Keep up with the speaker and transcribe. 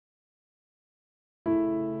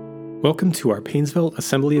Welcome to our Painesville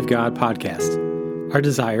Assembly of God podcast. Our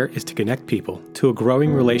desire is to connect people to a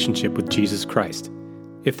growing relationship with Jesus Christ.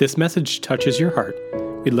 If this message touches your heart,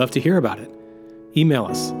 we'd love to hear about it. Email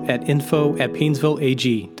us at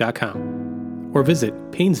info@painesvilleag.com or visit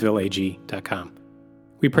painesvilleag.com.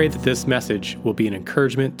 We pray that this message will be an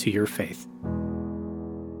encouragement to your faith.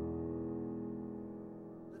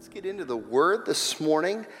 Let's get into the Word this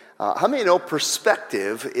morning. How many know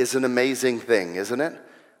perspective is an amazing thing, isn't it?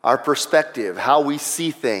 Our perspective, how we see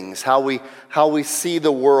things, how we see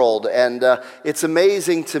the world, and it's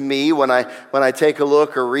amazing to me when I take a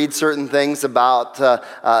look or read certain things about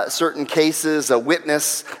certain cases. A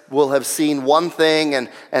witness will have seen one thing,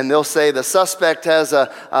 and they'll say the suspect has they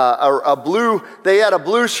had a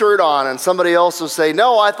blue shirt on, and somebody else will say,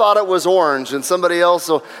 no, I thought it was orange, and somebody else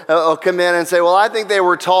will come in and say, well, I think they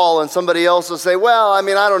were tall, and somebody else will say, well, I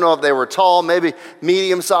don't know if they were tall, maybe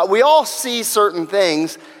medium size. We all see certain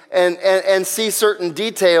things and see certain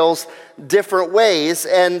details different ways,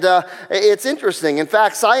 and it's interesting. In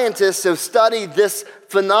fact, scientists have studied this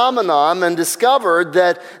phenomenon and discovered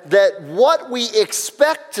that what we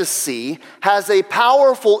expect to see has a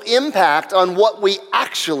powerful impact on what we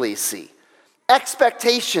actually see.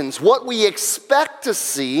 Expectations, what we expect to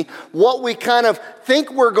see, what we kind of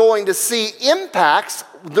think we're going to see impacts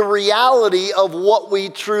the reality of what we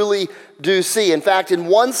truly do see. In fact, in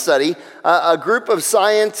one study, a group of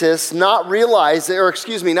scientists a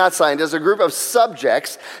group of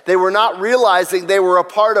subjects, they were not realizing they were a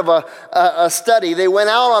part of a study. They went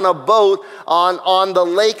out on a boat on the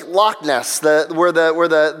Lake Loch Ness, where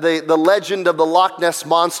the legend of the Loch Ness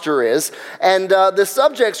Monster is. And the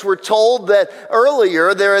subjects were told that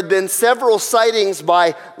earlier there had been several sightings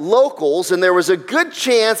by locals, and there was a good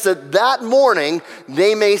chance that morning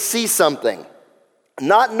they may see something.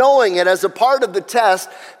 Not knowing it, as a part of the test,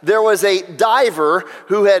 there was a diver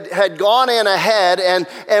who had gone in ahead and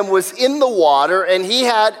was in the water, and he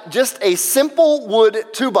had just a simple wood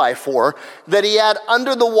 2x4 that he had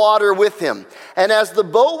under the water with him. And as the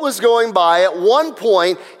boat was going by, at one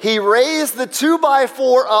point, he raised the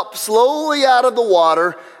 2x4 up slowly out of the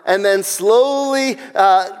water and then slowly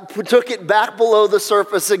took it back below the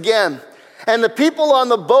surface again. And the people on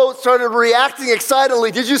the boat started reacting excitedly.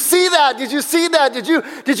 Did you see that? Did you see that? Did you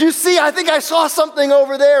see? I think I saw something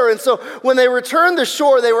over there. And so when they returned to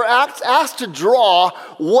shore, they were asked to draw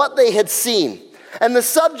what they had seen. And the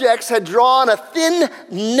subjects had drawn a thin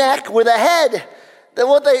neck with a head. That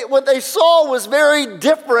what they saw was very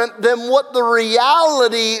different than what the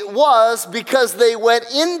reality was, because they went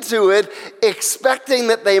into it expecting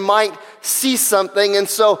that they might see something. And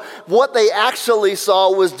so what they actually saw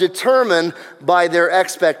was determined by their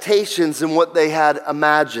expectations and what they had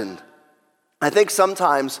imagined. I think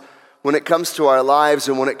sometimes when it comes to our lives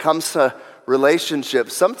and when it comes to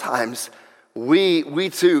relationships, sometimes we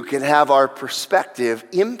too can have our perspective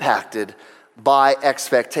impacted by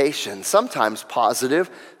expectations, sometimes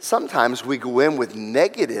positive, sometimes we go in with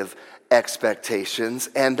negative expectations,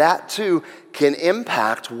 and that too can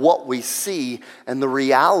impact what we see and the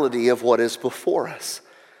reality of what is before us.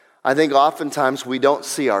 I think oftentimes we don't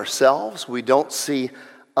see ourselves, we don't see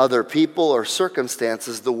other people or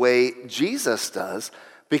circumstances the way Jesus does,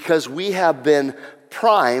 because we have been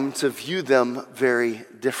primed to view them very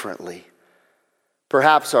differently.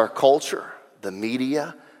 Perhaps our culture, the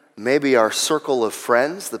media, maybe our circle of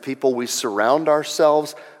friends, the people we surround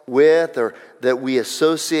ourselves with or that we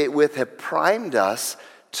associate with, have primed us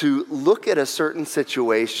to look at a certain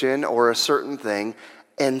situation or a certain thing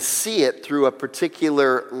and see it through a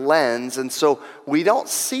particular lens. And so we don't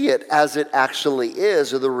see it as it actually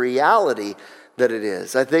is, or the reality that it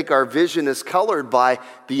is. I think our vision is colored by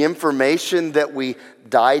the information that we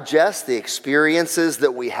digest, the experiences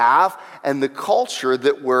that we have, and the culture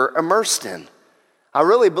that we're immersed in. I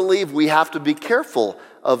really believe we have to be careful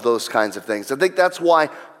of those kinds of things. I think that's why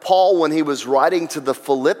Paul, when he was writing to the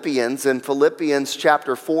Philippians, in Philippians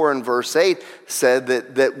chapter 4 and verse 8, said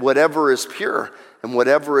that whatever is pure and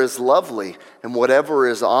whatever is lovely and whatever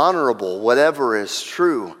is honorable, whatever is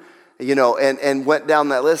true, and went down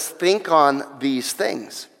that list. Think on these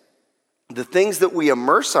things. The things that we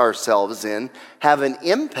immerse ourselves in have an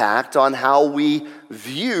impact on how we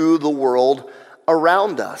view the world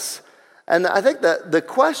around us. And I think that the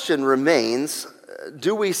question remains,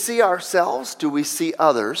 do we see ourselves? Do we see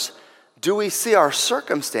others? Do we see our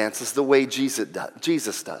circumstances the way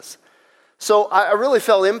Jesus does? So I really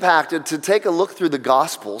felt impacted to take a look through the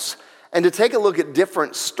Gospels and to take a look at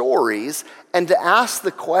different stories and to ask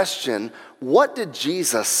the question, what did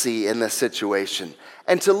Jesus see in this situation?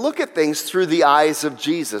 And to look at things through the eyes of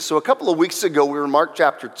Jesus. So a couple of weeks ago, we were in Mark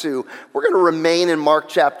chapter 2. We're going to remain in Mark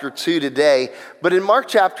chapter 2 today. But in Mark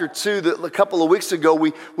chapter 2, a couple of weeks ago,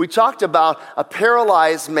 we talked about a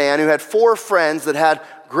paralyzed man who had 4 friends that had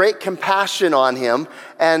great compassion on him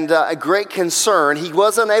and a great concern. He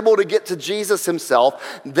wasn't able to get to Jesus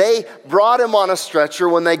himself. They brought him on a stretcher.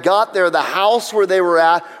 When they got there, the house where they were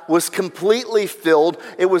at was completely filled.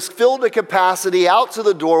 It was filled to capacity out to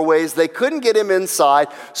the doorways. They couldn't get him inside,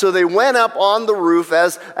 so they went up on the roof,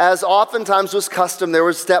 as oftentimes was custom. There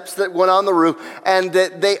were steps that went on the roof, and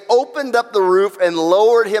they opened up the roof and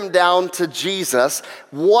lowered him down to Jesus,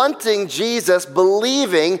 wanting Jesus,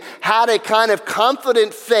 believing, had a kind of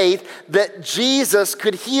confident faith that Jesus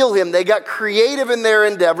could heal him. They got creative in their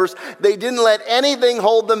endeavors. They didn't let anything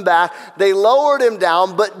hold them back. They lowered him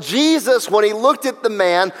down, but Jesus, when he looked at the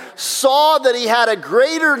man, saw that he had a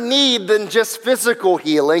greater need than just physical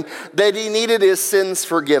healing, that he needed his sins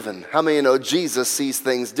forgiven. How many of you know Jesus sees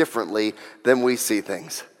things differently than we see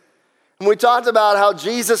things? And we talked about how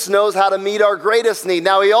Jesus knows how to meet our greatest need.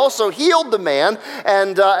 Now, he also healed the man,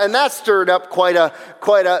 and that stirred up quite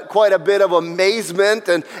a bit of amazement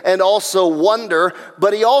and also wonder.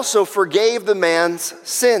 But he also forgave the man's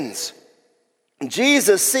sins.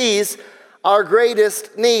 Jesus sees our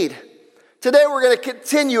greatest need. Today we're going to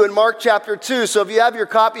continue in Mark chapter 2. So if you have your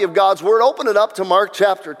copy of God's Word, open it up to Mark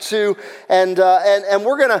chapter 2, and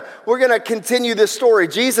we're going to continue this story.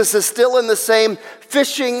 Jesus is still in the same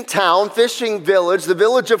fishing town, fishing village, the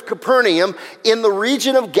village of Capernaum in the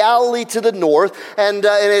region of Galilee to the north, and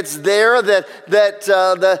it's there that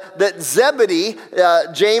Zebedee,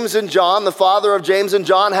 James and John, the father of James and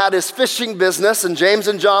John, had his fishing business, and James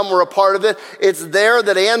and John were a part of it. It's there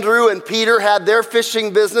that Andrew and Peter had their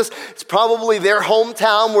fishing business. It's probably their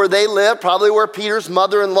hometown where they lived, probably where Peter's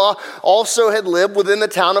mother-in-law also had lived within the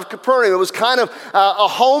town of Capernaum. It was kind of a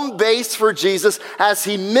home base for Jesus as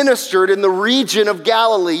he ministered in the region of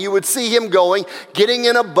Galilee. You would see him going, getting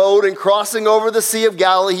in a boat and crossing over the Sea of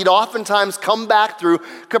Galilee. He'd oftentimes come back through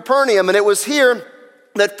Capernaum, and it was here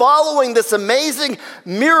that following this amazing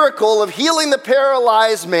miracle of healing the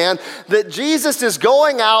paralyzed man, that Jesus is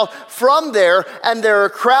going out from there, and there are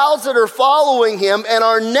crowds that are following him. And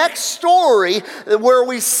our next story, where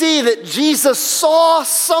we see that Jesus saw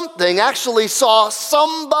something, actually saw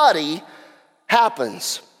somebody,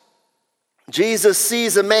 happens. Jesus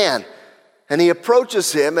sees a man, and he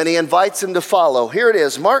approaches him, and he invites him to follow. Here it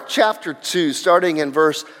is, Mark chapter 2, starting in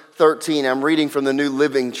verse 13. I'm reading from the New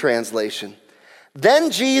Living Translation.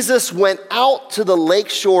 Then Jesus went out to the lake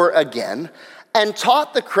shore again and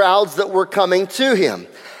taught the crowds that were coming to him.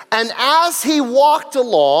 And as he walked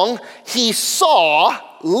along, he saw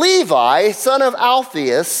Levi, son of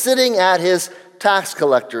Alphaeus, sitting at his tax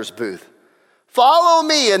collector's booth. "Follow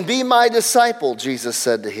me and be my disciple," Jesus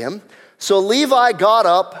said to him. So Levi got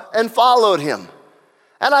up and followed him.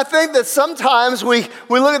 And I think that sometimes we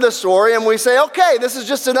look at the story and we say, okay, this is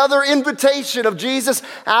just another invitation of Jesus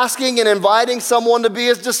asking and inviting someone to be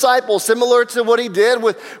his disciple, similar to what he did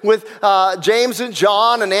with James and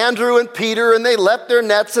John and Andrew and Peter, and they left their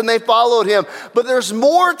nets and they followed him. But there's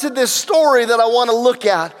more to this story that I want to look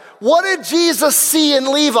at. What did Jesus see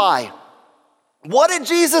in Levi? What did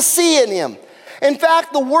Jesus see in him? In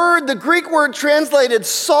fact, the Greek word translated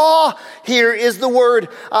saw here is the word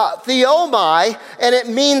theomai, and it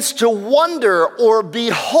means to wonder or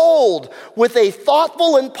behold with a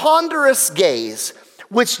thoughtful and ponderous gaze,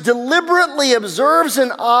 which deliberately observes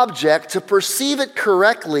an object to perceive it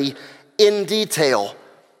correctly in detail.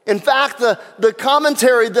 In fact, the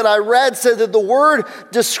commentary that I read said that the word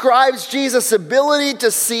describes Jesus' ability to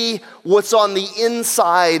see what's on the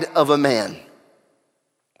inside of a man.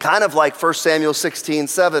 Kind of like 1 Samuel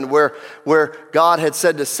 16:7, where God had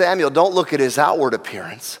said to Samuel, don't look at his outward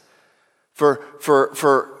appearance. For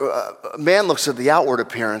man looks at the outward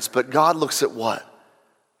appearance, but God looks at what?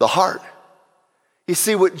 The heart. You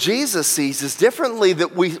see, what Jesus sees is differently than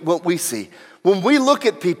what we see. When we look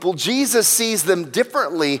at people, Jesus sees them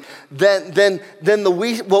differently than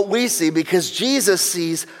what we see, because Jesus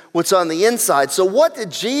sees what's on the inside. So what did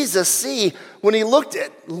Jesus see when he looked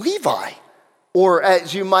at Levi? Or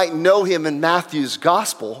as you might know him in Matthew's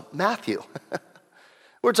gospel, Matthew.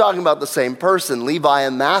 We're talking about the same person. Levi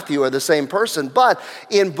and Matthew are the same person. But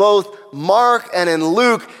in both Mark and in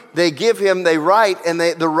Luke, they write, and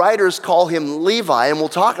the writers call him Levi. And we'll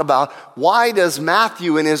talk about why does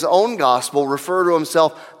Matthew in his own gospel refer to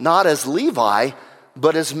himself not as Levi,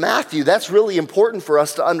 but as Matthew. That's really important for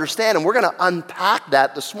us to understand, and we're going to unpack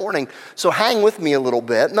that this morning. So hang with me a little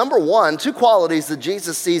bit. Number one, two qualities that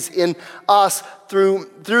Jesus sees in us through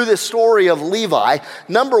this story of Levi.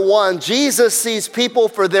 Number one, Jesus sees people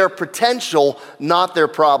for their potential, not their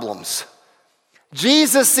problems.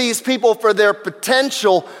 Jesus sees people for their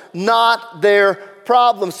potential, not their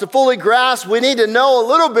problems. To fully grasp, we need to know a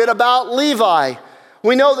little bit about Levi.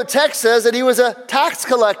 We know the text says that he was a tax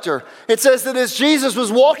collector. It says that as Jesus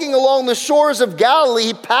was walking along the shores of Galilee,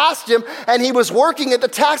 he passed him and he was working at the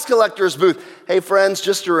tax collector's booth. Hey friends,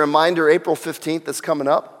 just a reminder, April 15th is coming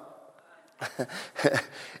up.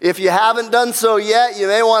 If you haven't done so yet, you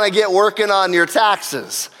may want to get working on your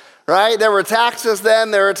taxes. Right? There were taxes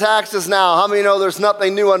then, there are taxes now. How many know there's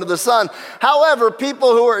nothing new under the sun? However,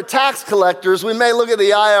 people who are tax collectors, we may look at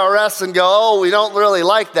the IRS and go, oh, we don't really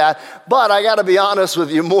like that. But I got to be honest with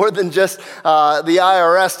you, more than just the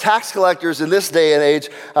IRS, tax collectors in this day and age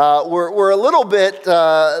were a little bit,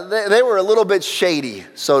 they were a little bit shady,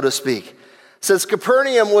 so to speak. Since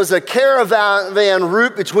Capernaum was a caravan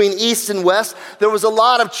route between east and west, there was a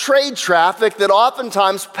lot of trade traffic that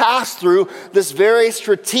oftentimes passed through this very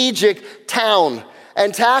strategic town.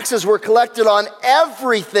 And taxes were collected on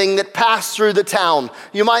everything that passed through the town.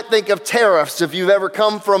 You might think of tariffs if you've ever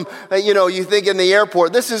come from, you think in the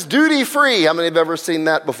airport, this is duty free. How many have ever seen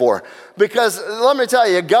that before? Because let me tell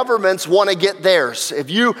you, governments want to get theirs.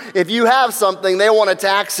 If you have something, they want to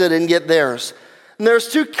tax it and get theirs. And there's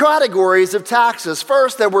two categories of taxes.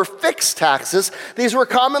 First, there were fixed taxes. These were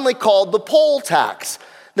commonly called the poll tax.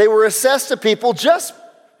 They were assessed to people just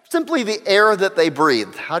simply the air that they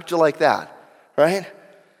breathed. How'd you like that, right?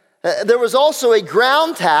 There was also a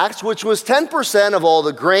ground tax, which was 10% of all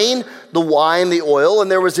the grain, the wine, the oil,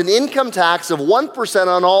 and there was an income tax of 1%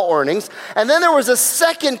 on all earnings. And then there was a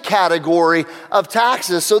second category of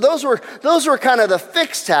taxes. So those were kind of the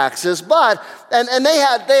fixed taxes, but they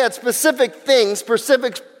had specific things,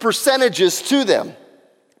 specific percentages to them.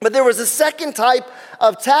 But there was a second type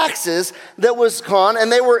of taxes that was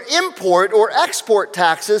and they were import or export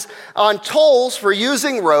taxes on tolls for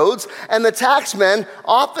using roads, and the taxmen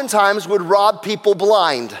oftentimes would rob people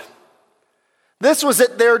blind. This was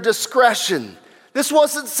at their discretion. This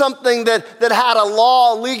wasn't something that had a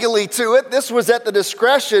law legally to it. This was at the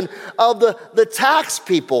discretion of the tax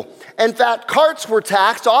people. In fact, carts were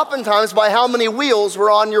taxed oftentimes by how many wheels were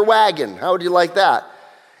on your wagon. How would you like that?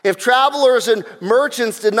 If travelers and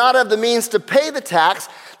merchants did not have the means to pay the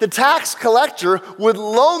tax collector would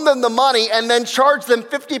loan them the money and then charge them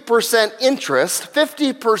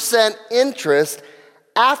 50% interest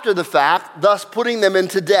after the fact, thus putting them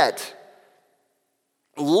into debt.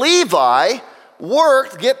 Levi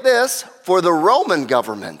worked, get this, for the Roman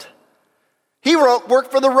government. He worked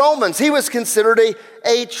for the Romans. He was considered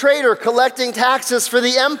a traitor collecting taxes for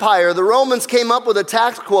the empire. The Romans came up with a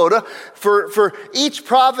tax quota for each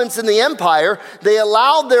province in the empire. They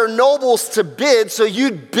allowed their nobles to bid, so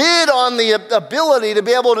you'd bid on the ability to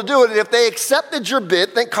be able to do it. And if they accepted your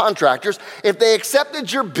bid, think contractors, if they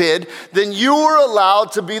accepted your bid, then you were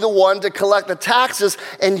allowed to be the one to collect the taxes,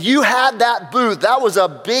 and you had that booth. That was a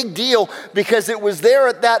big deal because it was there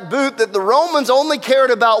at that booth that the Romans only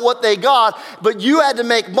cared about what they got, but you had to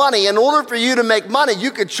make money. In order for you to make money,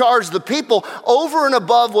 you could charge the people over and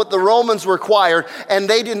above what the Romans required, and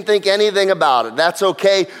they didn't think anything about it. That's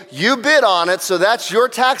okay. You bid on it, so that's your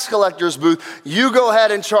tax collector's booth. You go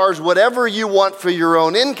ahead and charge whatever you want for your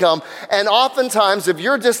own income. And oftentimes, if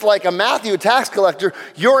you're just like a Matthew tax collector,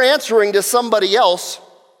 you're answering to somebody else.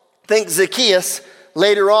 Think Zacchaeus.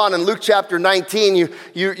 Later on in Luke chapter 19,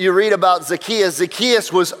 you read about Zacchaeus.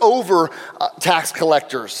 Zacchaeus was over tax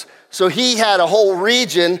collectors. So he had a whole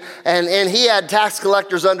region, and he had tax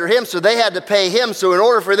collectors under him, so they had to pay him. So in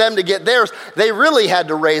order for them to get theirs, they really had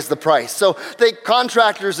to raise the price. So they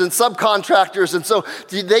contractors and subcontractors, and so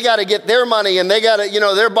they got to get their money, and they got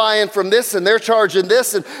to, they're buying from this, and they're charging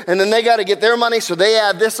this, and then they got to get their money, so they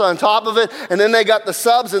add this on top of it, and then they got the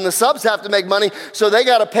subs, and the subs have to make money, so they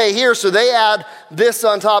got to pay here, so they add this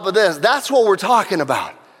on top of this. That's what we're talking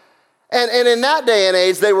about. And in that day and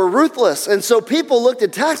age, they were ruthless. And so people looked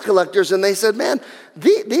at tax collectors and they said, man,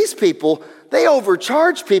 these people, they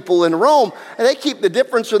overcharge people in Rome and they keep the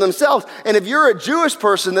difference for themselves. And if you're a Jewish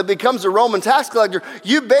person that becomes a Roman tax collector,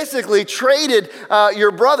 you basically traded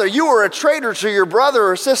your brother. You were a traitor to your brother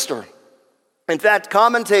or sister. In fact,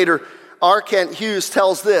 commentator R. Kent Hughes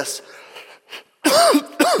tells this,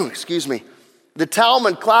 excuse me, the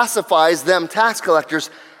Talmud classifies them tax collectors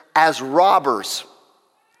as robbers.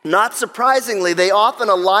 Not surprisingly, they often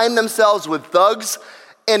align themselves with thugs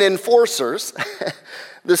and enforcers,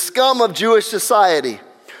 the scum of Jewish society,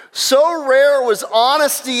 So rare was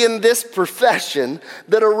honesty in this profession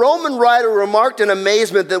that a Roman writer remarked in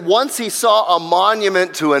amazement that once he saw a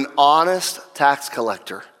monument to an honest tax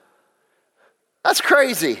collector. That's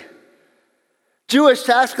crazy. Jewish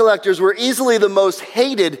tax collectors were easily the most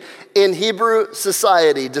hated in Hebrew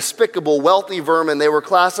society. Despicable, wealthy vermin. They were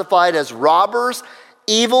classified as robbers,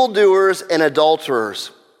 evildoers, and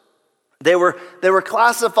adulterers. They were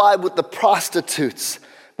classified with the prostitutes,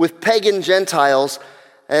 with pagan Gentiles,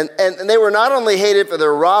 and they were not only hated for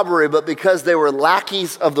their robbery, but because they were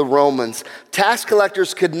lackeys of the Romans. Tax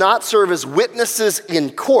collectors could not serve as witnesses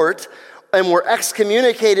in court and were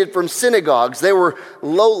excommunicated from synagogues. They were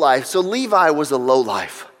lowlife. So Levi was a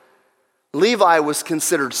lowlife. Levi was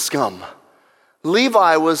considered scum.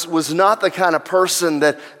 Levi was not the kind of person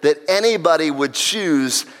that anybody would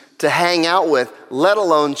choose to hang out with, let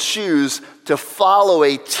alone choose to follow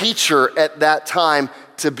a teacher at that time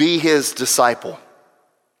to be his disciple.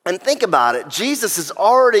 And think about it. Jesus has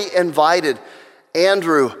already invited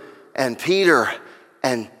Andrew and Peter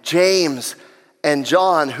and James and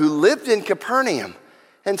John, who lived in Capernaum.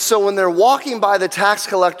 And so when they're walking by the tax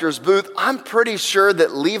collector's booth, I'm pretty sure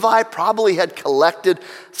that Levi probably had collected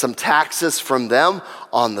some taxes from them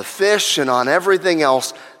on the fish and on everything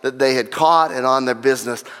else that they had caught and on their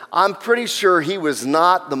business. I'm pretty sure he was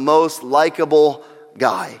not the most likable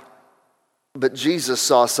guy. But Jesus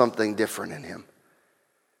saw something different in him.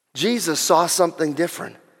 Jesus saw something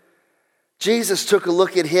different. Jesus took a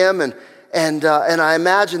look at him and I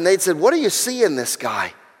imagine they'd said, "What do you see in this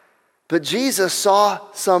guy?" But Jesus saw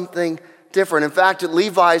something different. In fact, at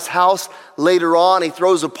Levi's house later on, he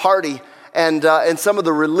throws a party, and some of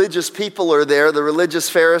the religious people are there, the religious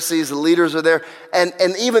Pharisees, the leaders are there, and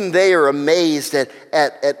even they are amazed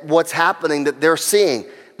at what's happening that they're seeing.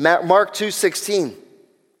 Mark 2:16,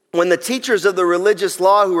 when the teachers of the religious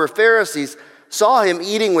law who were Pharisees saw him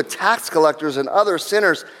eating with tax collectors and other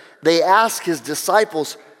sinners, they asked his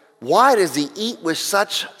disciples, "Why does he eat with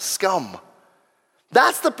such scum?"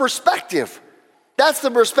 That's the perspective. That's the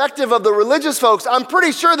perspective of the religious folks. I'm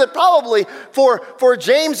pretty sure that probably for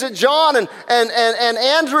James and John and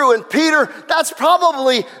Andrew and Peter, that's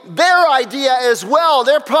probably their idea as well.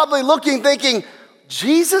 They're probably looking, thinking,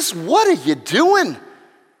 "Jesus, what are you doing?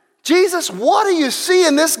 Jesus, what do you see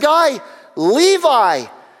in this guy, Levi?"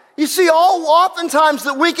 You see, oftentimes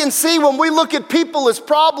that we can see when we look at people as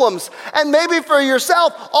problems, and maybe for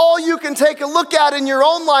yourself, all you can take a look at in your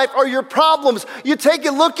own life are your problems. You take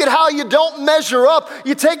a look at how you don't measure up.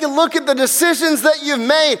 You take a look at the decisions that you've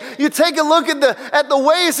made. You take a look at the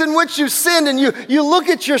ways in which you've sinned, and you look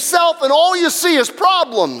at yourself, and all you see is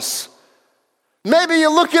problems. Maybe you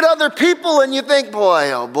look at other people and you think,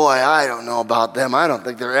 boy, oh boy, I don't know about them. I don't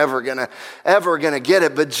think they're ever gonna get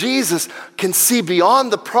it. But Jesus can see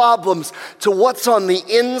beyond the problems to what's on the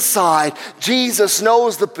inside. Jesus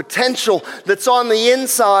knows the potential that's on the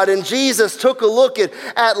inside. And Jesus took a look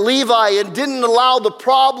at Levi and didn't allow the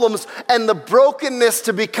problems and the brokenness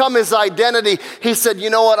to become his identity. He said, "You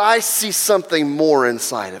know what? I see something more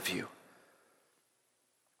inside of you.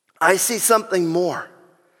 I see something more."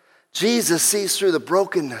 Jesus sees through the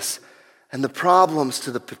brokenness and the problems to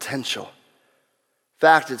the potential. In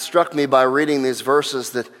fact, it struck me by reading these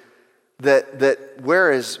verses that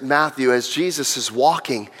where is Matthew? As Jesus is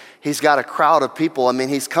walking, he's got a crowd of people. I mean,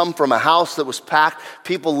 he's come from a house that was packed,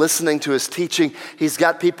 people listening to his teaching. He's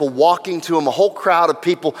got people walking to him, a whole crowd of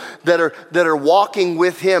people that are walking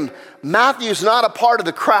with him. Matthew's not a part of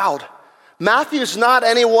the crowd. Matthew's not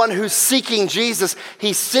anyone who's seeking Jesus.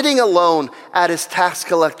 He's sitting alone at his tax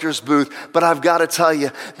collector's booth. But I've got to tell you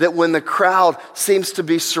that when the crowd seems to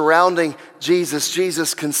be surrounding Jesus,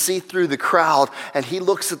 Jesus can see through the crowd, and he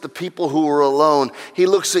looks at the people who are alone. He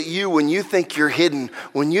looks at you when you think you're hidden,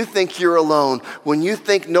 when you think you're alone, when you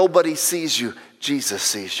think nobody sees you. Jesus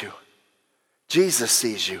sees you. Jesus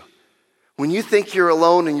sees you. When you think you're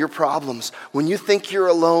alone in your problems, when you think you're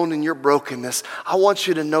alone in your brokenness, I want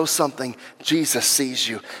you to know something. Jesus sees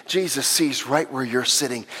you. Jesus sees right where you're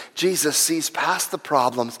sitting. Jesus sees past the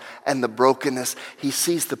problems and the brokenness. He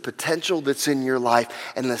sees the potential that's in your life.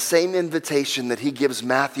 And the same invitation that he gives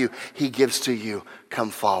Matthew, he gives to you. Come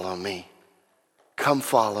follow me. Come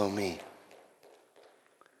follow me.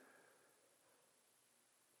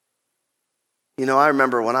 You know, I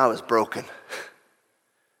remember when I was broken.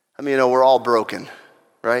 I mean, we're all broken,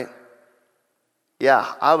 right?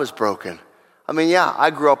 Yeah, I was broken. I mean, yeah,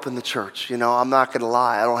 I grew up in the church. I'm not going to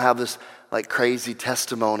lie. I don't have this like crazy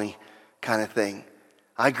testimony kind of thing.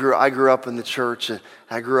 I grew up in the church, and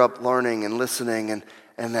I grew up learning and listening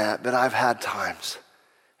and that. But I've had times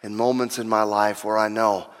and moments in my life where I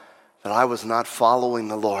know that I was not following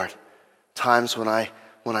the Lord. Times when I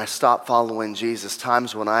I stopped following Jesus,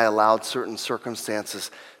 times when I allowed certain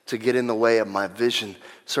circumstances to get in the way of my vision,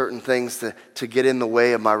 certain things to get in the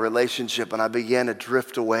way of my relationship, and I began to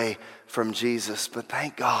drift away from Jesus. But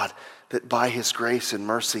thank God that by his grace and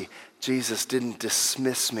mercy, Jesus didn't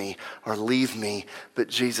dismiss me or leave me, but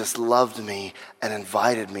Jesus loved me and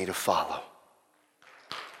invited me to follow.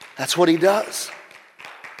 That's what he does.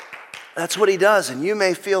 That's what he does. And you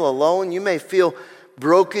may feel alone, you may feel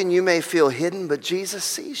broken, you may feel hidden, but Jesus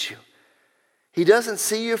sees you. He doesn't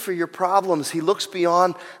see you for your problems. He looks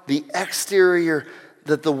beyond the exterior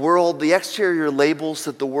the exterior labels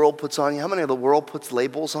that the world puts on you. How many of the world puts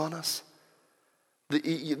labels on us?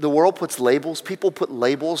 The world puts labels. People put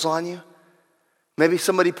labels on you. Maybe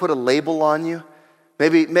somebody put a label on you.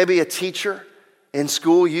 Maybe a teacher in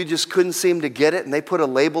school, you just couldn't seem to get it, and they put a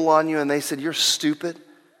label on you and they said, you're stupid,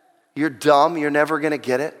 you're dumb, you're never going to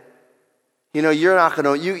get it. You know, you're not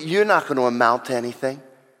going to amount to anything.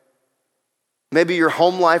 Maybe your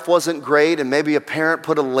home life wasn't great, and maybe a parent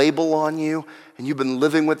put a label on you, and you've been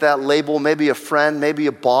living with that label. Maybe a friend, maybe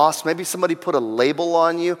a boss, maybe somebody put a label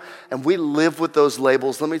on you, and we live with those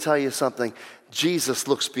labels. Let me tell you something. Jesus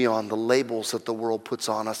looks beyond the labels that the world puts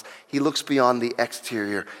on us. He looks beyond the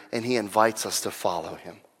exterior, and he invites us to follow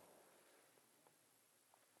him.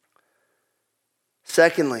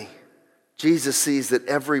 Secondly, Jesus sees that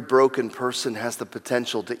every broken person has the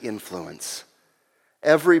potential to influence.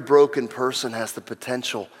 Every broken person has the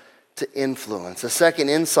potential to influence. A second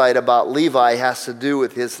insight about Levi has to do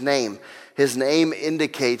with his name. His name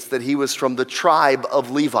indicates that he was from the tribe of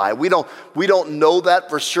Levi. We don't know that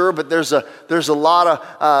for sure, but there's a lot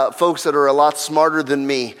of folks that are a lot smarter than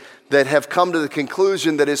me that have come to the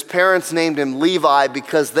conclusion that his parents named him Levi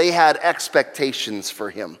because they had expectations for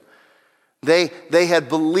him. They had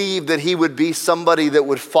believed that he would be somebody that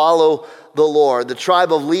would follow the Lord. The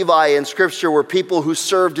tribe of Levi in Scripture were people who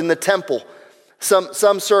served in the temple.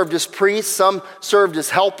 Some served as priests, some served as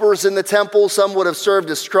helpers in the temple, some would have served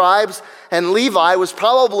as scribes. And Levi was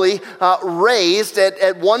probably raised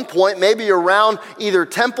at one point, maybe around either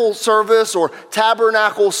temple service or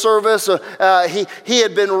tabernacle service. He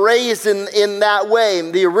had been raised in that way.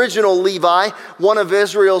 The original Levi, one of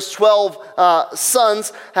Israel's 12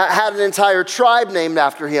 sons, had an entire tribe named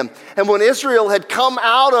after him. And when Israel had come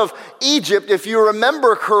out of Egypt, if you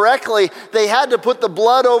remember correctly, they had to put the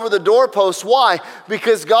blood over the doorpost. Why?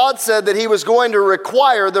 Because God said that he was going to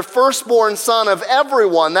require the firstborn son of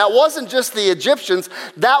everyone. That wasn't just the Egyptians,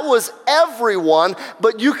 that was everyone,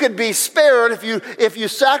 but you could be spared if you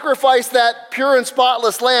sacrifice that pure and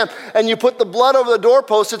spotless lamb and you put the blood over the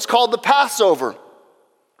doorpost. It's called the Passover.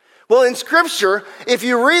 Well, in Scripture, if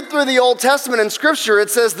you read through the Old Testament in Scripture, it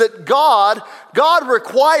says that God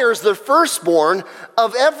requires the firstborn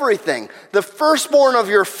of everything, the firstborn of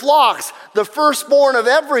your flocks, the firstborn of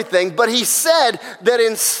everything. But he said that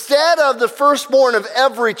instead of the firstborn of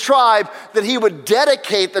every tribe, that he would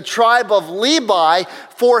dedicate the tribe of Levi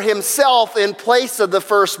for himself in place of the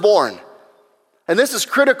firstborn. And this is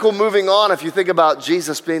critical moving on if you think about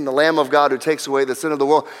Jesus being the Lamb of God who takes away the sin of the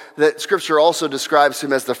world, that Scripture also describes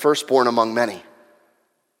him as the firstborn among many.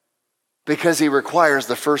 Because he requires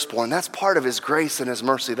the firstborn. That's part of his grace and his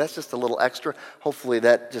mercy. That's just a little extra. Hopefully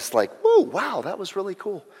that just like, whoa, wow, that was really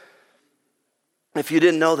cool. If you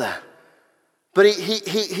didn't know that. But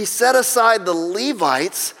he set aside the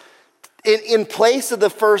Levites in place of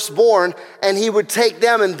the firstborn, and he would take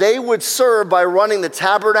them and they would serve by running the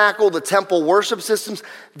tabernacle, the temple worship systems.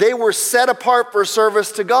 They were set apart for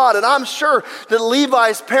service to God. And I'm sure that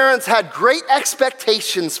Levi's parents had great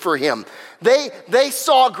expectations for him. They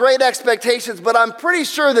saw great expectations, but I'm pretty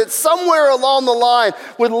sure that somewhere along the line,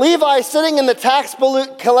 with Levi sitting in the tax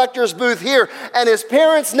collector's booth here and his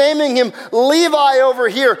parents naming him Levi over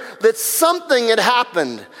here, that something had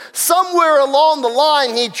happened. Somewhere along the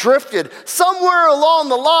line he drifted. Somewhere along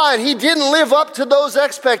the line he didn't live up to those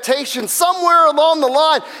expectations. Somewhere along the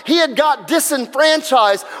line he had got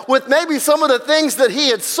disenfranchised with maybe some of the things that he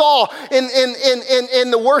had saw in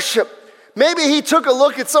the worship. Maybe he took a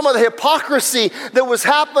look at some of the hypocrisy that was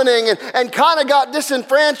happening and kind of got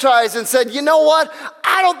disenfranchised and said, you know what?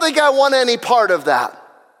 I don't think I want any part of that.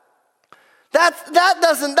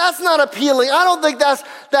 That's not appealing. I don't think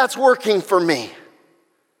that's working for me.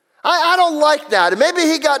 I don't like that. And maybe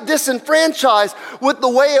he got disenfranchised with the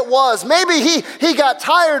way it was. Maybe he got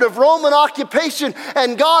tired of Roman occupation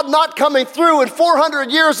and God not coming through, and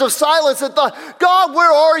 400 years of silence, and thought, God,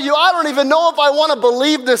 where are you? I don't even know if I want to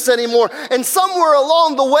believe this anymore. And somewhere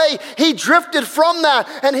along the way, he drifted from that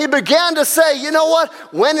and he began to say, you know what?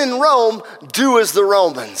 When in Rome, do as the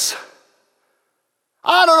Romans.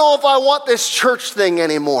 I don't know if I want this church thing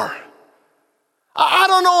anymore. I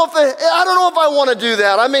don't know if I want to do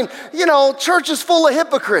that. I mean, church is full of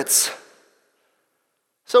hypocrites.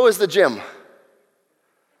 So is the gym,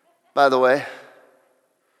 by the way.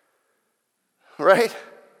 Right?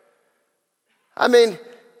 I mean,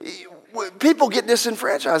 people get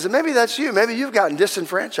disenfranchised, and maybe that's you. Maybe you've gotten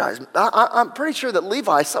disenfranchised. I'm pretty sure that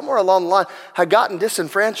Levi, somewhere along the line, had gotten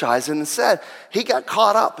disenfranchised, and instead, he got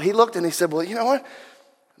caught up. He looked and he said, well, you know what?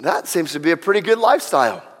 That seems to be a pretty good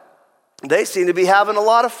lifestyle. They seem to be having a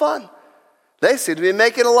lot of fun. They seem to be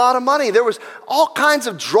making a lot of money. There was all kinds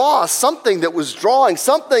of draws, something that was drawing,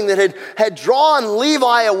 something that had drawn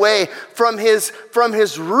Levi away from his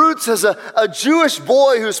roots as a Jewish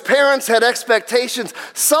boy whose parents had expectations.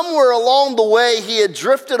 Somewhere along the way, he had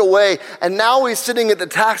drifted away, and now he's sitting at the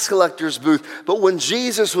tax collector's booth. But when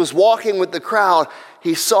Jesus was walking with the crowd,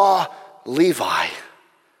 he saw Levi,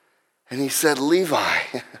 and he said, Levi,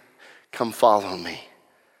 come follow me.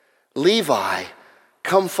 Levi,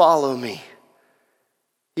 come follow me.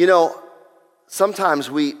 Sometimes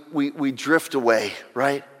we drift away,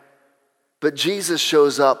 right? But Jesus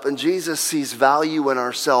shows up, and Jesus sees value in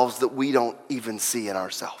ourselves that we don't even see in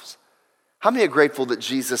ourselves. How many are grateful that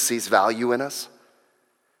Jesus sees value in us?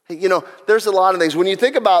 There's a lot of things. When you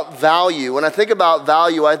think about value, I think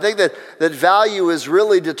that value is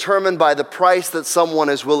really determined by the price that someone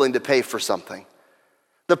is willing to pay for something.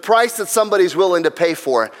 The price that somebody's willing to pay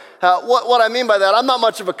for it. What I mean by that, I'm not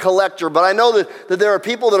much of a collector, but I know that there are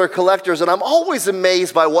people that are collectors, and I'm always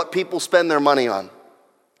amazed by what people spend their money on.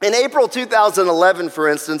 In April 2011, for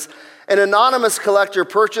instance, an anonymous collector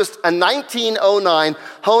purchased a 1909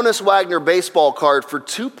 Honus Wagner baseball card for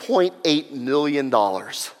 $2.8 million.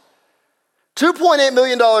 $2.8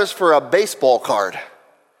 million for a baseball card.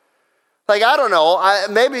 Like, I don't know,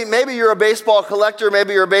 maybe you're a baseball collector,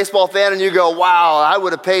 maybe you're a baseball fan, and you go, wow, I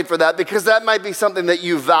would have paid for that, because that might be something that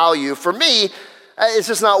you value. For me, it's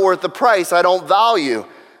just not worth the price. I don't value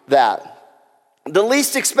that. The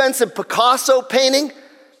least expensive Picasso painting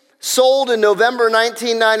sold in November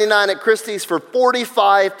 1999 at Christie's for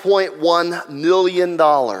 $45.1 million.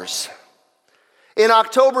 In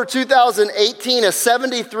October 2018, a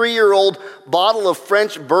 73-year-old bottle of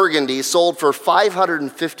French Burgundy sold for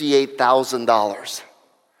 $558,000.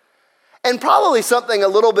 And probably something a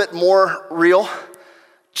little bit more real,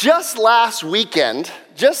 just last weekend,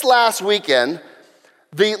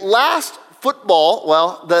 the last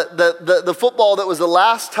football, the football that was the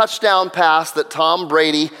last touchdown pass that Tom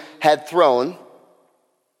Brady had thrown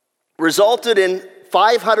resulted in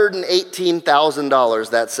 $518,000,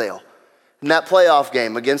 that sale. In that playoff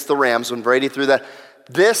game against the Rams, when Brady threw that,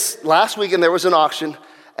 last weekend there was an auction,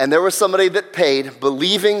 and there was somebody that paid,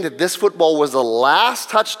 believing that this football was the last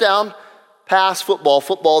touchdown pass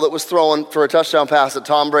football that was thrown for a touchdown pass that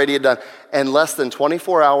Tom Brady had done. And less than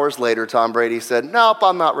 24 hours later, Tom Brady said, nope,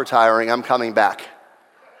 I'm not retiring, I'm coming back.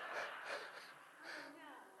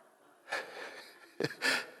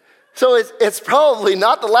 So it's probably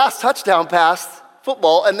not the last touchdown pass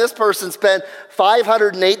football, and this person spent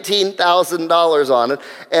 $518,000 on it.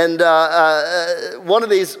 And one of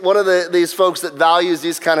these folks that values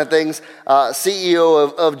these kind of things,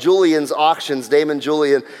 CEO of Julian's Auctions, Damon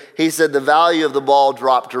Julian, he said the value of the ball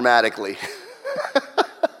dropped dramatically.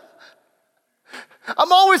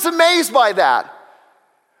 I'm always amazed by that.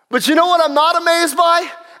 But you know what I'm not amazed by?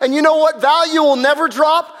 And you know what value will never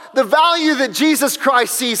drop? The value that Jesus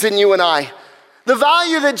Christ sees in you and I. The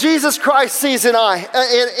value that Jesus Christ sees in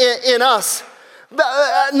us.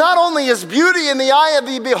 Not only is beauty in the eye of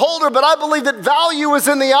the beholder, but I believe that value is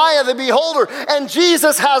in the eye of the beholder. And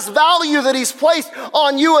Jesus has value that he's placed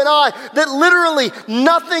on you and I, that literally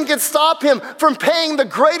nothing can stop him from paying the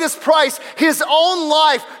greatest price, his own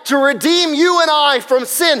life, to redeem you and I from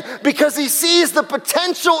sin, because he sees the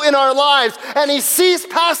potential in our lives and he sees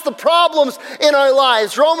past the problems in our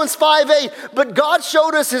lives. Romans 5:8, but God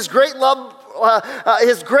showed us his great love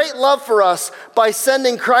for us by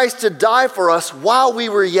sending Christ to die for us while we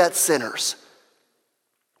were yet sinners.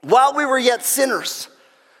 While we were yet sinners.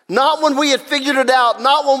 Not when we had figured it out,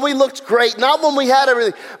 not when we looked great, not when we had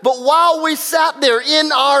everything, but while we sat there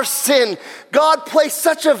in our sin, God placed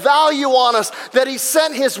such a value on us that he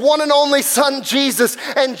sent his one and only son, Jesus,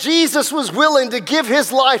 and Jesus was willing to give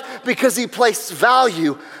his life because he placed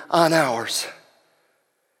value on ours.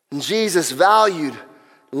 And Jesus valued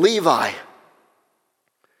Levi.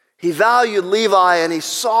 He valued Levi, and he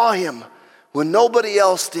saw him when nobody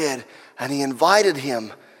else did, and he invited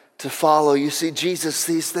him to follow. You see, Jesus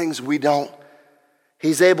sees things we don't.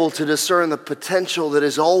 He's able to discern the potential that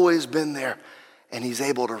has always been there, and he's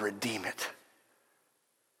able to redeem it.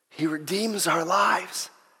 He redeems our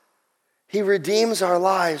lives. He redeems our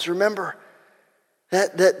lives. Remember,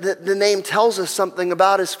 That the name tells us something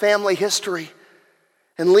about his family history.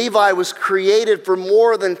 And Levi was created for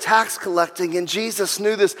more than tax collecting. And Jesus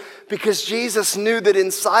knew this because Jesus knew that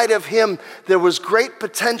inside of him there was great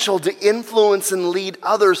potential to influence and lead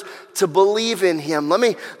others to believe in him. Let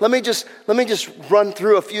me just run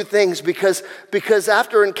through a few things because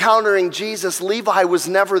after encountering Jesus, Levi was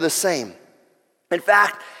never the same. In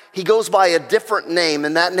fact, he goes by a different name,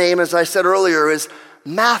 and that name, as I said earlier, is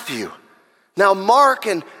Matthew. Now, Mark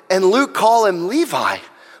and Luke call him Levi.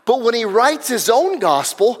 But when he writes his own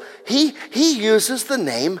gospel, he uses the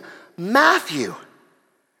name Matthew.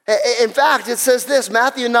 In fact, it says this,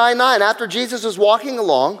 Matthew 9:9, after Jesus was walking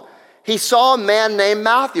along, he saw a man named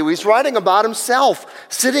Matthew. He's writing about himself,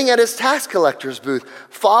 sitting at his tax collector's booth.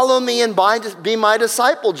 "Follow me and be my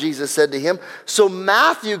disciple," Jesus said to him. So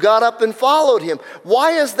Matthew got up and followed him.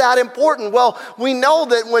 Why is that important? Well, we know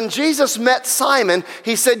that when Jesus met Simon,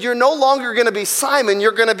 he said, "You're no longer going to be Simon,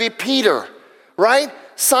 you're going to be Peter," right?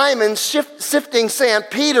 Simon sifting sand,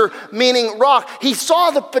 Peter meaning rock. He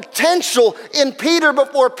saw the potential in Peter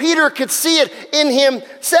before Peter could see it in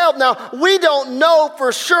himself. Now, we don't know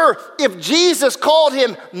for sure if Jesus called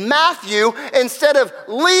him Matthew instead of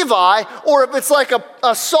Levi, or if it's like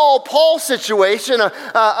a Saul-Paul situation,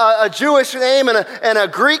 a Jewish name and a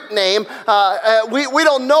Greek name. We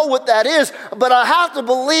don't know what that is, but I have to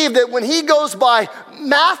believe that when he goes by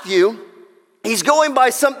Matthew, he's going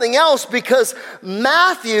by something else because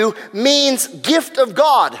Matthew means gift of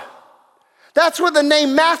God. That's what the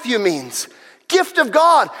name Matthew means. Gift of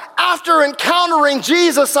God. After encountering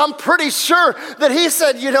Jesus, I'm pretty sure that he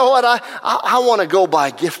said, "You know what, I want to go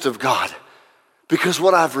by gift of God because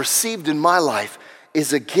what I've received in my life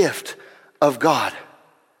is a gift of God."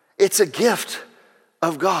 It's a gift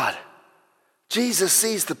of God. Jesus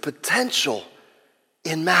sees the potential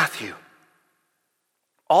in Matthew.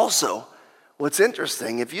 Also, what's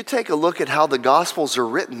interesting, if you take a look at how the Gospels are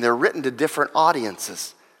written, they're written to different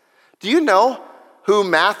audiences. Do you know who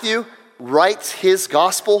Matthew writes his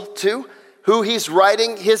Gospel to? Who he's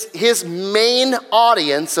writing, his main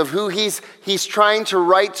audience of who he's trying to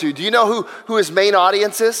write to. Do you know who his main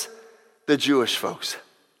audience is? The Jewish folks.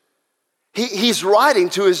 He's writing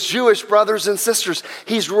to his Jewish brothers and sisters.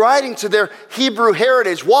 He's writing to their Hebrew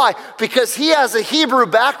heritage. Why? Because he has a Hebrew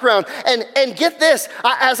background. And get this,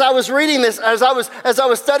 as I was reading this, as I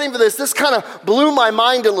was studying for this kind of blew my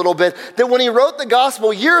mind a little bit, that when he wrote the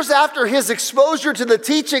gospel, years after his exposure to the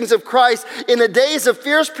teachings of Christ in the days of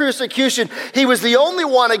fierce persecution, he was the only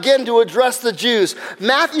one again to address the Jews.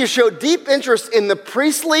 Matthew showed deep interest in the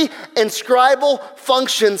priestly and scribal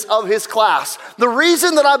functions of his class. The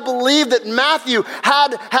reason that I believe that Matthew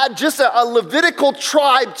had just a Levitical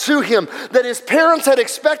tribe to him, that his parents had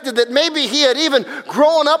expected, that maybe he had even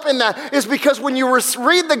grown up in that, is because when you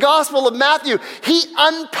read the Gospel of Matthew, he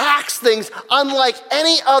unpacks things unlike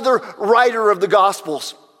any other writer of the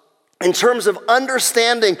Gospels. In terms of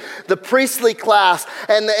understanding the priestly class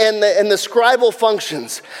and the scribal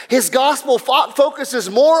functions. His gospel focuses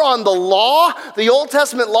more on the law, the Old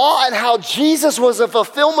Testament law, and how Jesus was a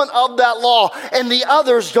fulfillment of that law, and the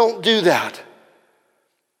others don't do that.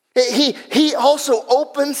 He also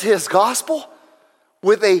opens his gospel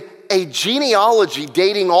with a genealogy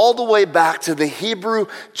dating all the way back to the Hebrew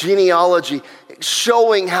genealogy,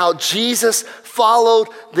 showing how Jesus followed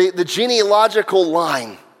the genealogical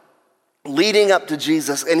line leading up to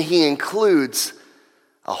Jesus, and he includes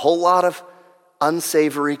a whole lot of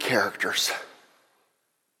unsavory characters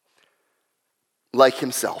like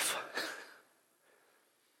himself.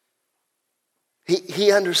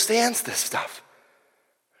 He understands this stuff.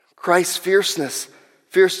 Christ's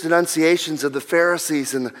fierce denunciations of the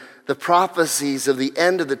Pharisees and the prophecies of the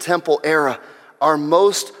end of the temple era are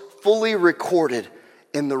most fully recorded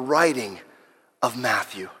in the writing of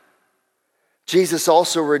Matthew. Jesus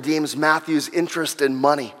also redeems Matthew's interest in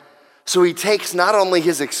money. So he takes not only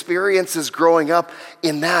his experiences growing up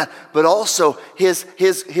in that, but also his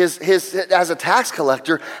as a tax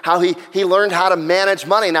collector, how he learned how to manage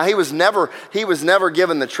money. Now he was never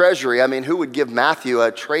given the treasury. I mean, who would give Matthew,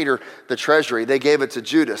 a traitor, the treasury? They gave it to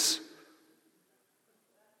Judas.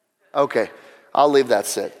 Okay, I'll leave that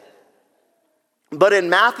sit. But in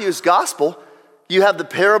Matthew's gospel, you have the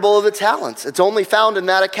parable of the talents. It's only found in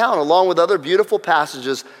that account, along with other beautiful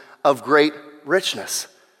passages of great richness.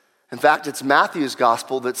 In fact, it's Matthew's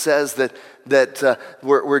gospel that says that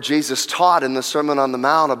where Jesus taught in the Sermon on the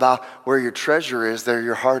Mount about where your treasure is, there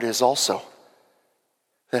your heart is also.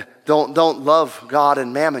 Don't love God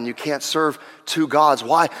and mammon. You can't serve two gods.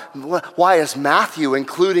 Why is Matthew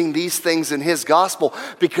including these things in his gospel?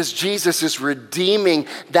 Because Jesus is redeeming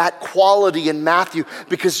that quality in Matthew,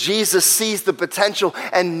 because Jesus sees the potential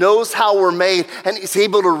and knows how we're made, and he's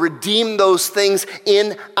able to redeem those things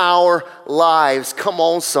in our lives. Come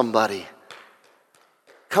on, somebody.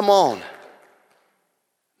 Come on.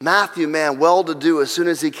 Matthew, man, well-to-do as soon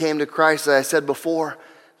as he came to Christ, as I said before,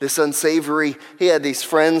 this unsavory, he had these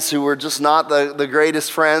friends who were just not the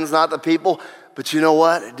greatest friends, not the people. But you know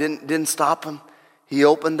what? It didn't stop him. He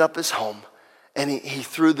opened up his home and he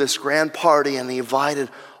threw this grand party and he invited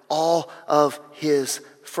all of his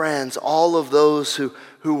friends, all of those who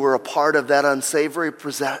were a part of that unsavory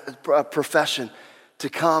profession to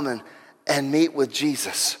come and meet with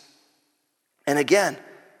Jesus. And again,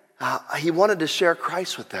 he wanted to share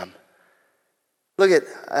Christ with them. Look at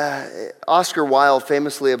Oscar Wilde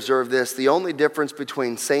famously observed this: the only difference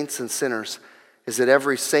between saints and sinners is that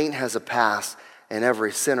every saint has a past and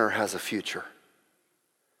every sinner has a future.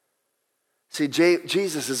 See,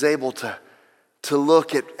 Jesus is able to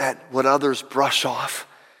look at what others brush off,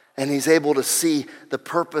 and he's able to see the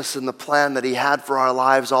purpose and the plan that he had for our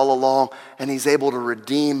lives all along, and he's able to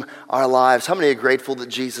redeem our lives. How many are grateful that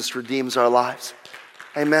Jesus redeems our lives?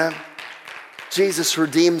 Amen. Jesus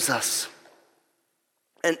redeems us.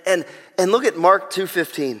 And look at Mark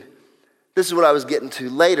 2:15. This is what I was getting to.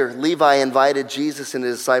 Later, Levi invited Jesus and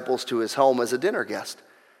his disciples to his home as a dinner guest,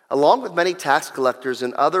 along with many tax collectors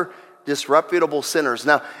and other disreputable sinners.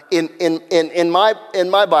 Now, in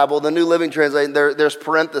my Bible, the New Living Translation, there's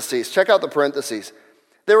parentheses. Check out the parentheses.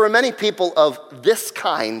 There were many people of this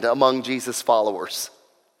kind among Jesus' followers.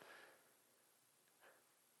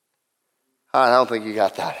 I don't think you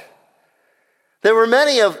got that. There were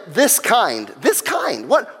many of this kind.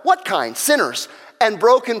 What kind? Sinners and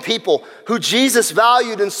broken people who Jesus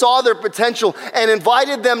valued and saw their potential and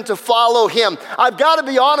invited them to follow him. I've got to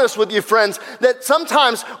be honest with you, friends, that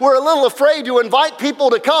sometimes we're a little afraid to invite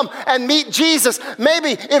people to come and meet Jesus.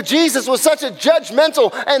 Maybe if Jesus was such a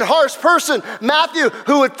judgmental and harsh person, Matthew,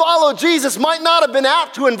 who would follow Jesus, might not have been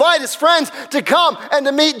apt to invite his friends to come and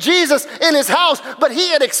to meet Jesus in his house, but he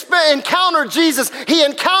had encountered Jesus. He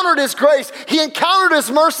encountered his grace. He encountered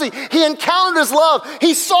his mercy. He encountered his love.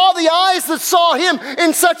 He saw the eyes that saw him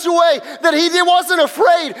in such a way that he wasn't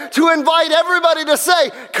afraid to invite everybody to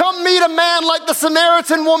say, come meet a man like the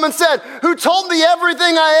Samaritan woman said, who told me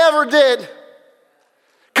everything I ever did.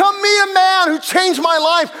 Come meet a man who changed my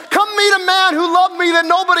life. Come meet a man who loved me that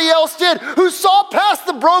nobody else did, who saw past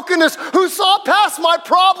the brokenness, who saw past my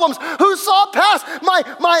problems, who saw past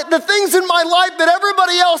the things in my life that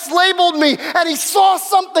everybody else labeled me, and he saw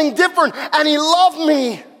something different, and he loved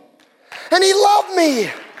me. And he loved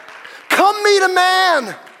me. Come meet a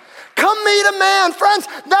man. Come meet a man. Friends,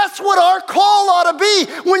 that's what our call ought to be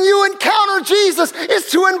when you encounter Jesus,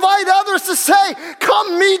 is to invite others to say,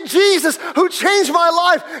 come meet Jesus who changed my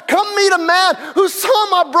life. Come meet a man who saw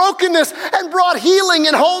my brokenness and brought healing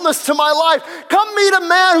and wholeness to my life. Come meet a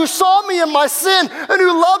man who saw me in my sin and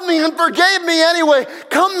who loved me and forgave me anyway.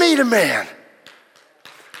 Come meet a man.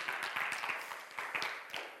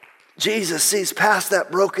 Jesus sees past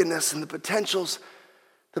that brokenness and the potential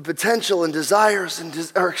and desires,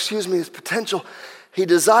 his potential. He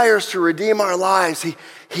desires to redeem our lives.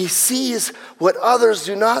 He sees what others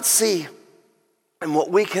do not see and what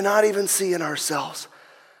we cannot even see in ourselves.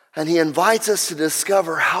 And he invites us to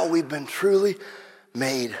discover how we've been truly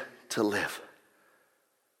made to live.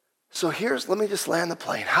 So let me just land the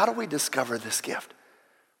plane. How do we discover this gift?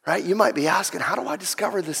 Right? You might be asking, how do I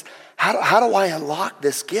discover this? How do I unlock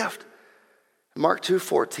this gift? In Mark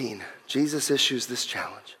 2:14, Jesus issues this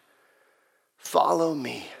challenge. Follow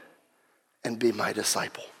me and be my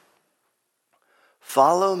disciple.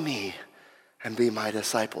 Follow me and be my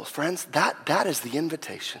disciple. Friends, that is the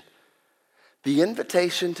invitation. The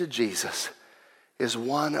invitation to Jesus is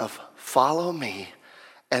one of follow me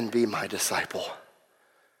and be my disciple.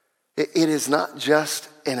 It is not just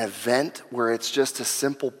an event where it's just a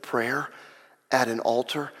simple prayer at an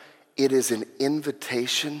altar. It is an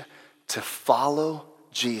invitation to follow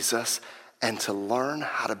Jesus and to learn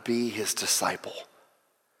how to be his disciple.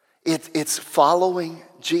 It's following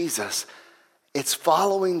Jesus. It's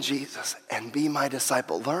following Jesus and be my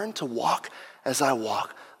disciple. Learn to walk as I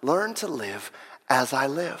walk. Learn to live as I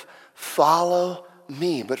live. Follow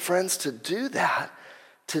me. But friends, to do that,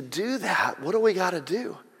 what do we got to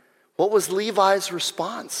do? What was Levi's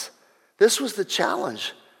response? This was the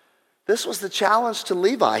challenge. This was the challenge to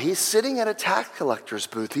Levi. He's sitting at a tax collector's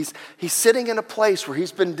booth. He's sitting in a place where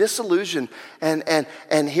he's been disillusioned,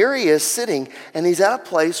 and here he is sitting, and he's at a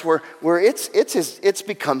place where it's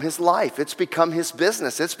become his life. It's become his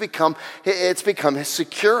business. It's become his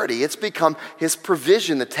security. It's become his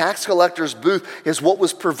provision. The tax collector's booth is what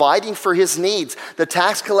was providing for his needs. The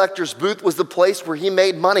tax collector's booth was the place where he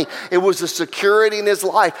made money. It was the security in his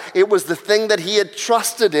life. It was the thing that he had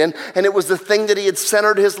trusted in, and it was the thing that he had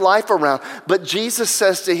centered his life around. But Jesus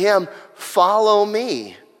says to him, follow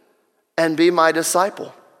me and be my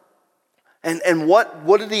disciple. And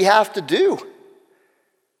what did he have to do?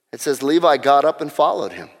 It says Levi got up and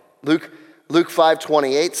followed him. Luke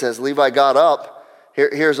 5:28 says Levi got up.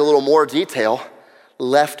 Here's a little more detail.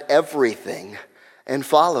 Left everything and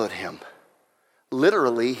followed him.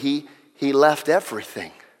 Literally, he left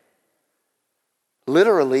everything.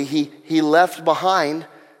 Literally, he left behind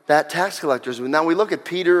that tax collector's. Now we look at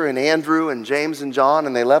Peter and Andrew and James and John,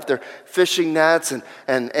 and they left their fishing nets, and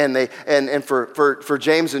for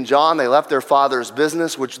James and John, they left their father's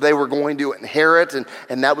business, which they were going to inherit,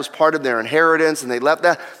 and that was part of their inheritance, and they left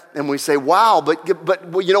that. And we say, wow, but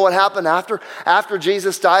you know what happened after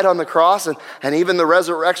Jesus died on the cross and even the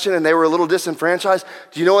resurrection, and they were a little disenfranchised?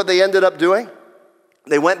 Do you know what they ended up doing?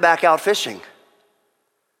 They went back out fishing.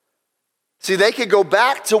 See, they could go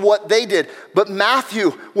back to what they did. But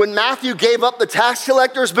when Matthew gave up the tax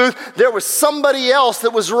collector's booth, there was somebody else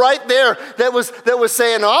that was right there that was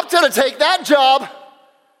saying, I'm going to take that job.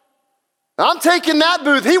 I'm taking that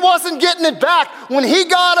booth. He wasn't getting it back. When he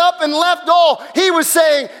got up and left all, he was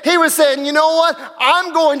saying, you know what?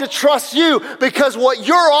 I'm going to trust you because what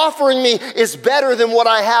you're offering me is better than what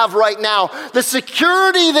I have right now. The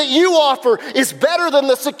security that you offer is better than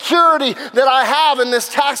the security that I have in this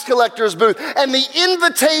tax collector's booth. And the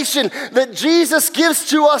invitation that Jesus gives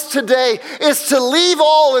to us today is to leave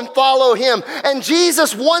all and follow him. And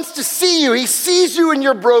Jesus wants to see you. He sees you in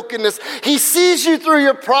your brokenness. He sees you through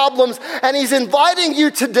your problems. And he's inviting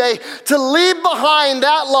you today to leave behind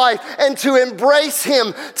that life and to embrace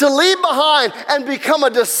him, to leave behind and become a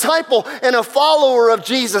disciple and a follower of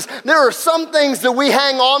Jesus. There are some things that we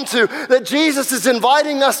hang on to that Jesus is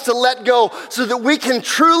inviting us to let go so that we can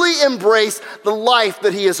truly embrace the life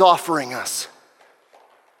that he is offering us.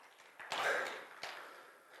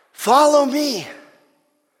 Follow me.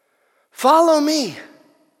 Follow me.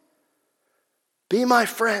 Be my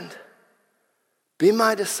friend. Be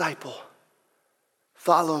my disciple.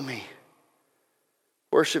 Follow me.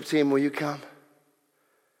 Worship team, will you come?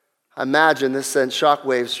 I imagine this sent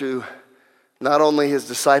shockwaves through not only his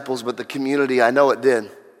disciples, but the community. I know it did.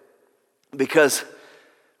 Because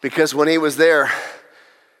when he was there,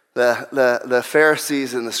 the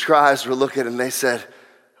Pharisees and the scribes were looking and they said,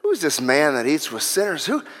 who's this man that eats with sinners?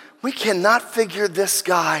 We cannot figure this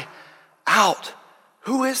guy out.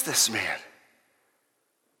 Who is this man?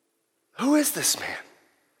 Who is this man?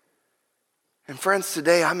 And friends,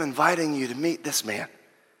 today I'm inviting you to meet this man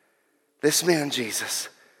Jesus,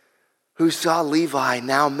 who saw Levi,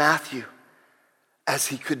 now Matthew, as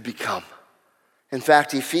he could become. In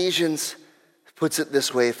fact, Ephesians puts it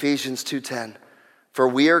this way, Ephesians 2:10, for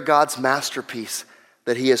we are God's masterpiece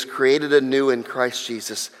that he has created anew in Christ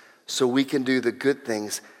Jesus so we can do the good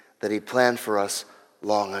things that he planned for us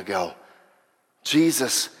long ago.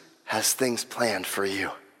 Jesus has things planned for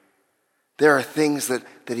you. There are things that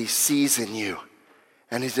he sees in you,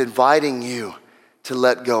 and he's inviting you to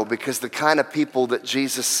let go, because the kind of people that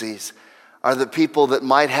Jesus sees are the people that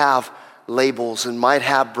might have labels and might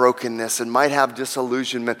have brokenness and might have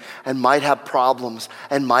disillusionment and might have problems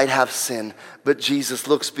and might have sin. But Jesus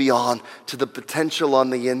looks beyond to the potential on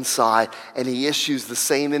the inside, and he issues the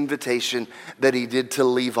same invitation that he did to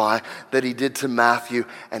Levi, that he did to Matthew,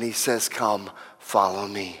 and he says, come, follow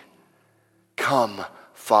me. Come,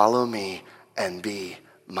 follow me and be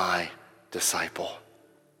my disciple.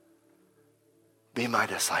 Be my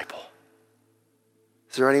disciple.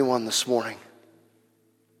 Is there anyone this morning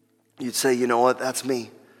you'd say, you know what, that's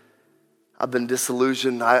me. I've been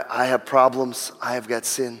disillusioned. I have problems. I have got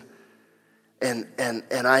sin. And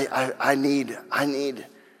I need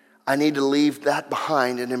to leave that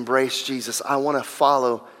behind and embrace Jesus. I want to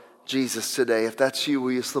follow Jesus today. If that's you,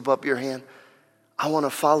 will you slip up your hand? I want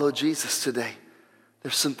to follow Jesus today.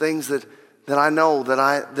 There's some things that I know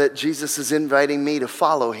that Jesus is inviting me to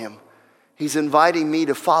follow him. He's inviting me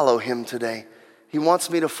to follow him today. He wants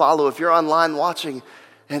me to follow. If you're online watching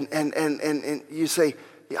and you say,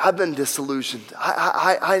 I've been disillusioned.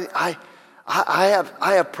 I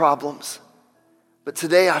have problems. But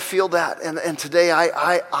today I feel that, and today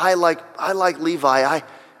I like Levi.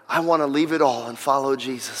 I want to leave it all and follow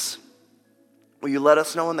Jesus. Will you let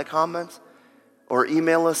us know in the comments? Or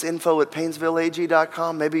email us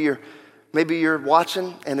info@painesvilleag.com. Maybe you're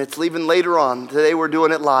watching and it's leaving later on. Today we're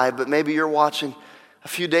doing it live, but maybe you're watching a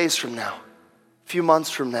few days from now, a few months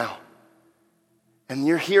from now, and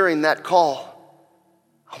you're hearing that call.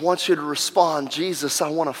 I want you to respond, Jesus, I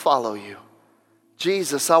want to follow you.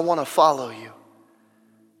 Jesus, I want to follow you.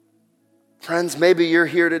 Friends, maybe you're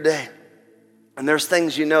here today and there's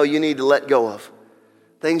things you know you need to let go of,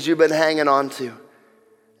 things you've been hanging on to,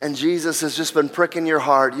 and Jesus has just been pricking your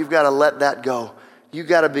heart. You've got to let that go. You've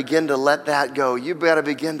got to begin to let that go. You've got to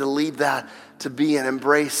begin to leave that to be and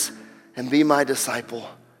embrace and be my disciple.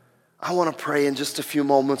 I want to pray in just a few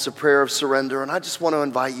moments a prayer of surrender, and I just want to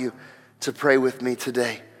invite you to pray with me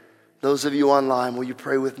today. Those of you online, will you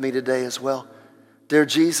pray with me today as well? Dear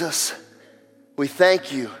Jesus, we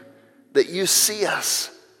thank you that you see us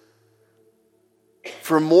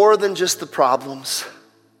for more than just the problems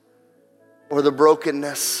or the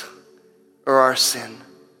brokenness or our sin.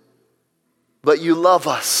 But you love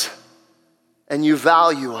us and you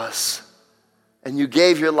value us and you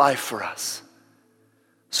gave your life for us.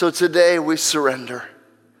 So today we surrender.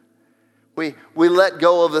 We let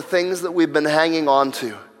go of the things that we've been hanging on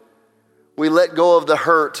to. We let go of the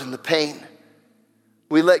hurt and the pain.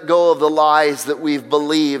 We let go of the lies that we've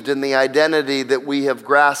believed and the identity that we have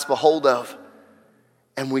grasped a hold of.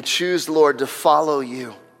 And we choose, Lord, to follow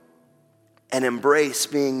you and embrace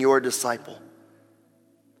being your disciple.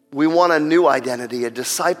 We want a new identity, a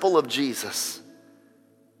disciple of Jesus.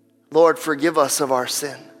 Lord, forgive us of our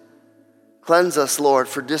sin. Cleanse us, Lord,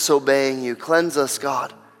 for disobeying you. Cleanse us,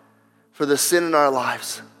 God, for the sin in our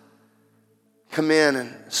lives. Come in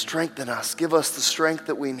and strengthen us. Give us the strength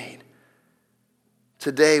that we need.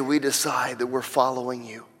 Today we decide that we're following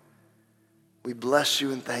you. We bless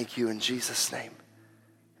you and thank you in Jesus' name.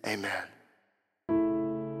 Amen.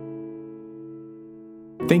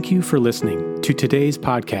 Thank you for listening to today's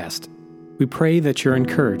podcast. We pray that you're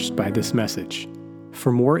encouraged by this message.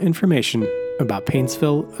 For more information about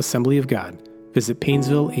Painesville Assembly of God, visit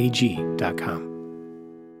painesvilleag.com.